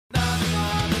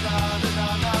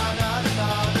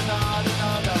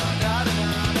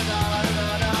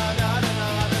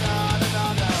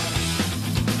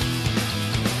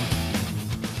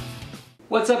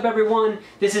What's up, everyone?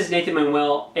 This is Nathan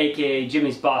Manuel, aka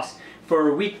Jimmy's Boss,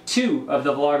 for week 2 of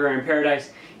the Vlogger in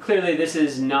Paradise. Clearly this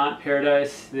is not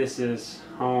paradise, this is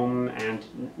home and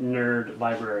nerd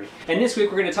library. And this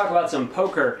week we're going to talk about some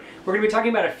poker. We're going to be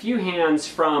talking about a few hands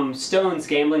from Stone's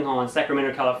Gambling Hall in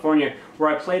Sacramento, California,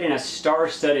 where I played in a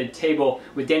star-studded table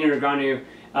with Daniel Negreanu,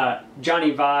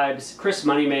 JohnnieVibes, Chris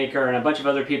Moneymaker, and a bunch of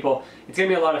other people. It's going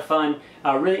to be a lot of fun,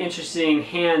 really interesting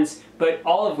hands, but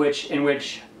all of which in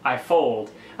which I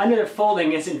fold. I know that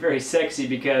folding isn't very sexy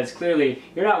because clearly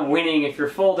you're not winning if you're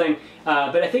folding,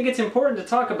 but I think it's important to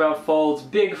talk about folds,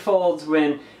 big folds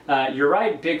when you're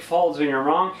right, big folds when you're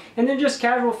wrong, and then just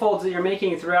casual folds that you're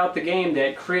making throughout the game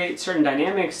that create certain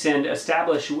dynamics and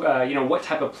establish what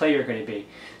type of play you're going to be.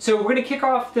 So we're going to kick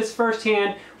off this first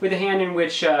hand with a hand in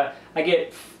which I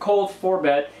get cold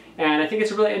 4-bet, and I think it's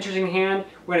a really interesting hand.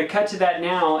 We're going to cut to that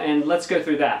now, and let's go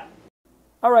through that.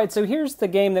 Alright, so here's the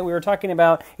game that we were talking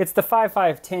about. It's the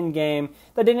 5-5-10 game.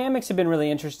 The dynamics have been really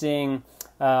interesting.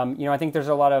 I think there's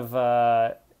a lot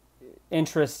of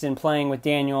interest in playing with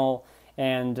Daniel,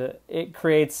 and it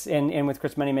creates, and with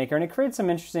Chris Moneymaker, and it creates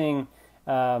some interesting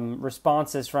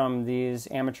responses from these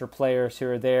amateur players who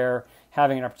are there,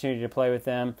 having an opportunity to play with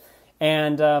them.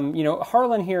 And,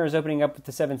 Harlan here is opening up with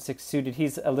the 7-6 suited.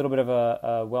 He's a little bit of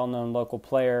a well-known local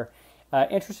player.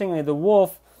 Interestingly, the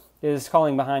Wolf is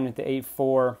calling behind with the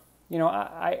 8-4.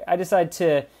 I decide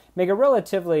to make a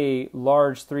relatively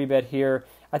large 3-bet here.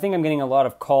 I think I'm getting a lot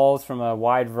of calls from a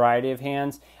wide variety of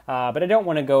hands, but I don't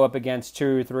want to go up against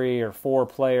 2, 3, or 4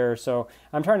 players, so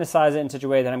I'm trying to size it in such a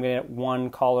way that I'm going to get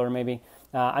one caller maybe.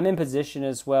 I'm in position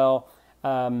as well.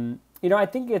 I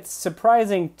think it's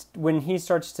surprising when he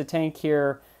starts to tank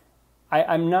here.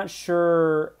 I'm not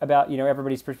sure about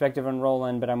everybody's perspective on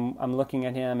Roland, but I'm looking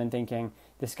at him and thinking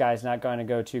this guy's not going to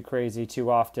go too crazy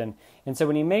too often. And so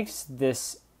when he makes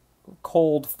this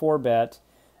cold 4-bet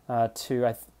to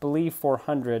I believe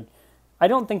 400, I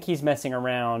don't think he's messing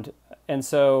around. And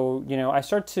so I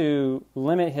start to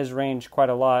limit his range quite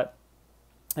a lot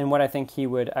and what I think he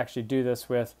would actually do this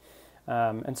with.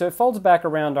 And so it folds back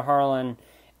around to Harlan,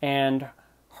 and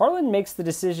Harlan makes the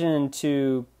decision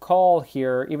to call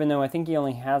here, even though I think he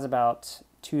only has about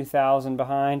 2,000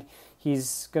 behind.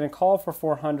 He's going to call for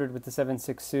 400 with the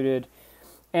 7-6 suited.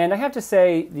 And I have to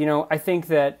say, I think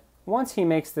that once he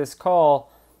makes this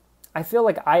call, I feel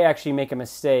like I actually make a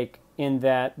mistake in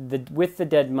that with the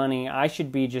dead money, I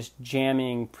should be just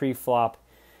jamming pre-flop.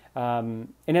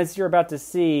 And as you're about to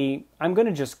see, I'm going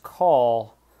to just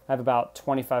call. I have about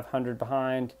 2,500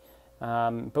 behind.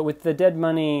 But with the dead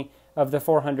money of the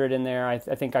 400 in there, I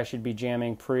think I should be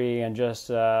jamming pre and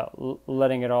just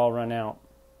letting it all run out.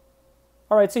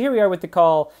 All right, so here we are with the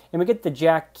call, and we get the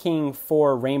Jack-King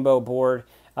 4 rainbow board.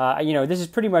 This is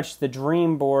pretty much the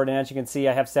dream board, and as you can see,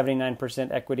 I have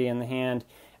 79% equity in the hand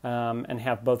and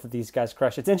have both of these guys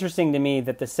crushed. It's interesting to me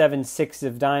that the 7-6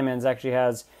 of diamonds actually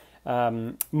has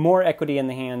more equity in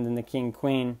the hand than the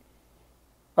King-Queen.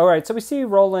 All right, so we see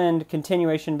Roland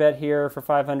continuation bet here for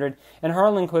 500, and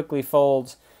Harlan quickly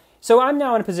folds. So I'm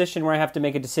now in a position where I have to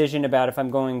make a decision about if I'm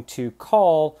going to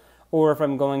call or if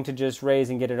I'm going to just raise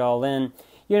and get it all in.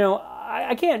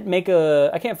 I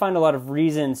can't find a lot of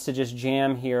reasons to just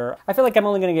jam here. I feel like I'm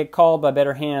only going to get called by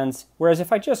better hands, whereas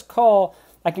if I just call,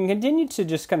 I can continue to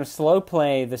just kind of slow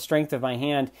play the strength of my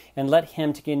hand and let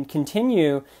him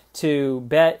continue to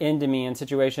bet into me in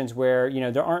situations where,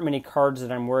 there aren't many cards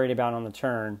that I'm worried about on the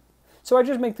turn. So I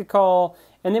just make the call,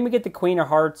 and then we get the Queen of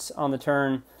Hearts on the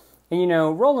turn.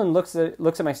 And Roland looks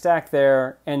at my stack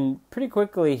there, and pretty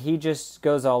quickly he just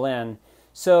goes all in.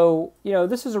 So,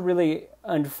 this is a really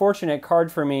unfortunate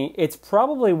card for me. It's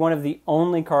probably one of the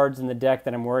only cards in the deck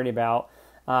that I'm worried about.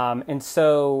 And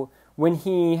so when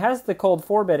he has the cold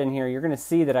 4-bet in here, you're going to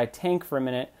see that I tank for a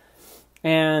minute.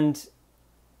 And,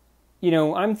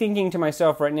 I'm thinking to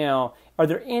myself right now, are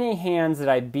there any hands that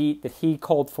I beat that he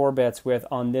cold 4-bets with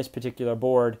on this particular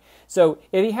board? So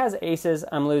if he has aces,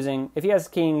 I'm losing. If he has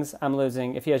kings, I'm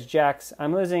losing. If he has jacks,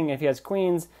 I'm losing. If he has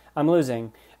queens, I'm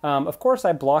losing. Of course,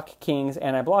 I block kings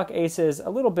and I block aces a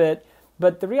little bit,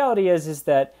 but the reality is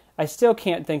that I still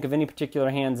can't think of any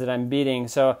particular hands that I'm beating.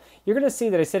 So you're going to see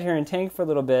that I sit here and tank for a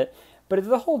little bit. But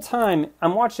the whole time,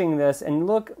 I'm watching this, and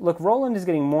look, Roland is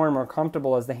getting more and more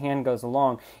comfortable as the hand goes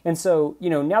along. And so,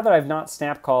 now that I've not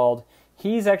snap called,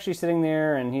 he's actually sitting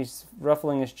there, and he's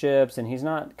ruffling his chips, and he's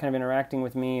not kind of interacting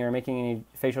with me or making any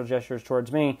facial gestures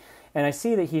towards me. And I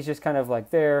see that he's just kind of like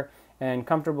there and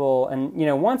comfortable. And,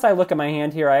 once I look at my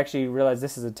hand here, I actually realize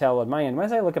this is a tell on my end.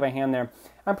 Once I look at my hand there,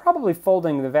 I'm probably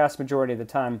folding the vast majority of the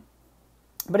time.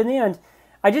 But in the end,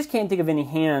 I just can't think of any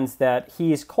hands that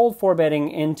he is cold 4-betting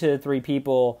into 3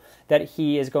 people that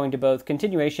he is going to both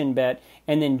continuation bet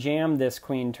and then jam this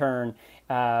queen turn.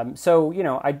 So, you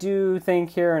know, I do think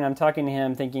here, and I'm talking to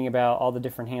him thinking about all the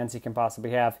different hands he can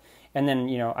possibly have, and then,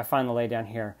 you know, I find the laydown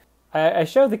here. I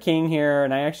show the king here,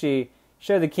 and I actually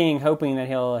show the king hoping that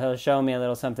he'll show me a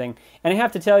little something. And I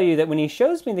have to tell you that when he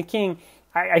shows me the king,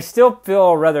 I still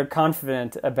feel rather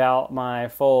confident about my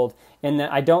fold, in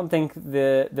that I don't think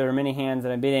there are many hands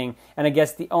that I'm beating, and I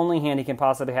guess the only hand he can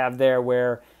possibly have there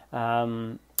where,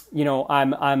 you know,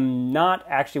 I'm not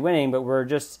actually winning, but we're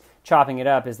just chopping it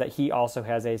up, is that he also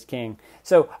has ace-king.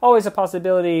 So always a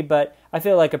possibility, but I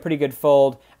feel like a pretty good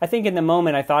fold. I think in the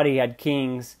moment I thought he had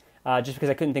kings, just because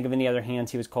I couldn't think of any other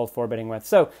hands he was cold 4-betting with.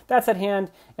 So that's that hand,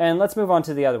 and let's move on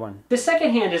to the other one. The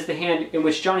second hand is the hand in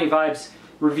which JohnnieVibes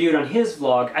reviewed on his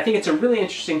vlog. I think it's a really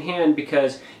interesting hand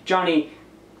because Johnny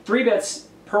 3-bets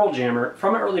Pearl Jammer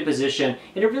from an early position,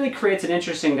 and it really creates an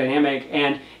interesting dynamic,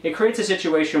 and it creates a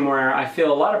situation where I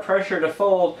feel a lot of pressure to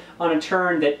fold on a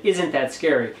turn that isn't that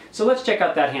scary. So let's check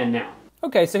out that hand now.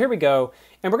 Okay, so here we go,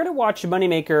 and we're going to watch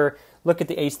Moneymaker look at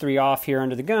the ace-3 off here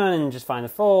under the gun and just find the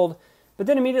fold. But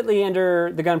then immediately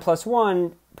under the gun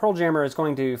 +1, Pearl Jammer is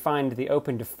going to find the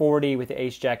open to 40 with the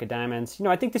ace-jack of diamonds. You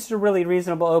know, I think this is a really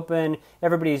reasonable open.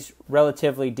 Everybody's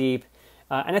relatively deep.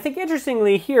 And I think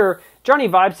interestingly here,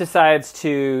 JohnnieVibes decides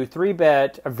to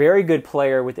 3-bet a very good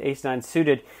player with the ace-9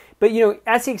 suited. But, you know,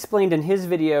 as he explained in his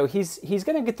video, he's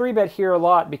going to 3-bet here a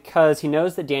lot because he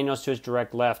knows that Daniel's to his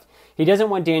direct left. He doesn't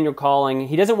want Daniel calling.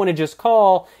 He doesn't want to just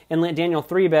call and let Daniel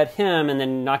 3-bet him and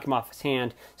then knock him off his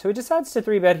hand. So he decides to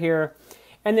 3-bet here.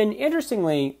 And then,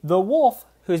 interestingly, the Wolf,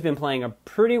 who's been playing a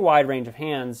pretty wide range of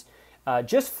hands,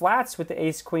 just flats with the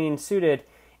ace-queen suited.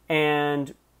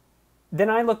 And then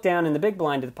I look down in the big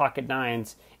blind to the pocket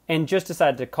nines and just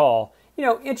decided to call. You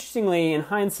know, interestingly, in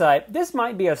hindsight, this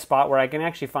might be a spot where I can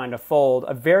actually find a fold.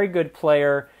 A very good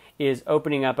player is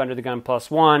opening up under the gun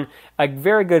 +1. A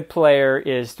very good player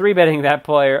is 3-betting that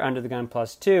player under the gun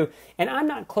 +2. And I'm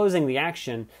not closing the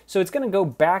action. So it's going to go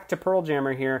back to Pearl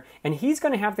Jammer here. And he's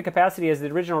going to have the capacity as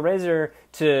the original raiser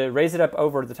to raise it up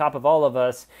over the top of all of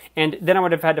us. And then I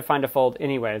would have had to find a fold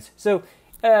anyways. So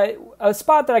a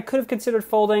spot that I could have considered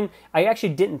folding, I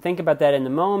actually didn't think about that in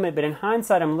the moment. But in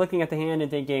hindsight, I'm looking at the hand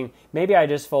and thinking, maybe I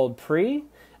just fold pre.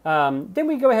 Then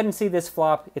we go ahead and see this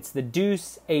flop. It's the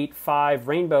deuce 8-5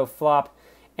 rainbow flop,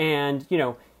 and you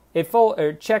know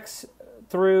it checks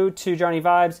through to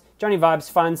JohnnieVibes.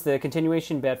 JohnnieVibes finds the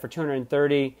continuation bet for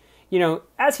 230. You know,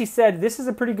 as he said, this is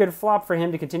a pretty good flop for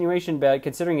him to continuation bet,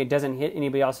 considering it doesn't hit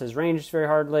anybody else's range very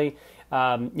hardly.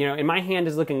 You know, and my hand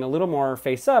is looking a little more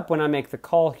face up when I make the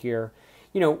call here.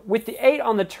 You know, with the 8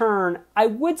 on the turn, I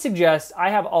would suggest I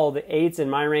have all the 8s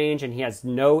in my range, and he has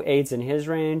no 8s in his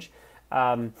range.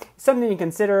 Something to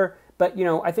consider, but you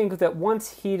know, I think that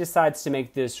once he decides to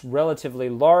make this relatively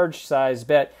large size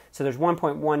bet, so there's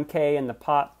 1.1k in the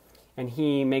pot, and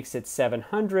he makes it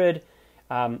 700,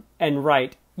 and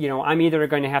right, you know, I'm either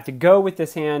going to have to go with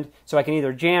this hand, so I can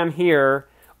either jam here,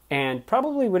 and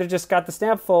probably would have just got the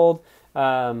snap fold,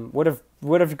 would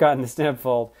have gotten the snap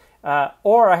fold,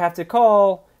 or I have to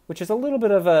call, which is a little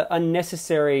bit of an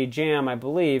unnecessary jam, I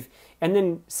believe, and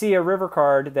then see a river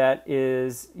card that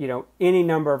is, you know, any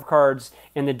number of cards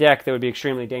in the deck that would be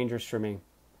extremely dangerous for me.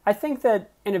 I think that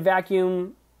in a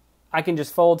vacuum, I can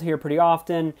just fold here pretty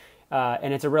often,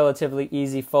 and it's a relatively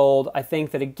easy fold. I think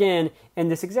that, again, in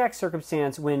this exact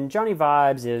circumstance, when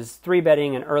JohnnieVibes is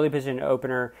 3-betting an early position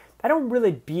opener, I don't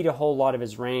really beat a whole lot of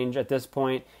his range at this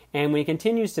point, and when he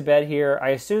continues to bet here, I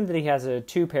assume that he has a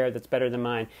 2-pair that's better than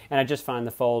mine, and I just find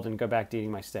the fold and go back to eating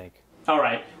my steak.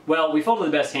 Alright, well, we folded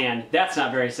the best hand. That's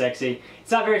not very sexy. It's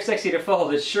not very sexy to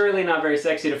fold. It's surely not very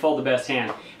sexy to fold the best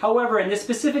hand. However, in this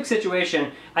specific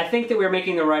situation, I think that we're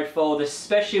making the right fold,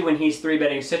 especially when he's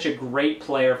 3-betting such a great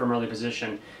player from early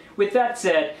position. With that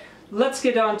said, let's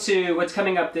get on to what's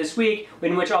coming up this week,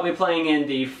 in which I'll be playing in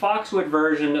the Foxwood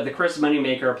version of the Chris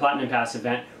Moneymaker Platinum Pass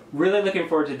event. Really looking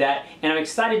forward to that, and I'm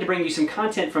excited to bring you some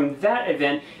content from that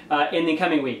event in the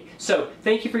coming week. So,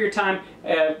 thank you for your time.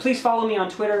 Please follow me on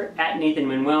Twitter,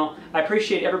 @NathanManuel. I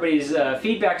appreciate everybody's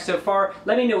feedback so far.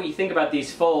 Let me know what you think about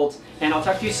these folds, and I'll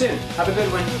talk to you soon. Have a good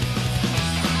one.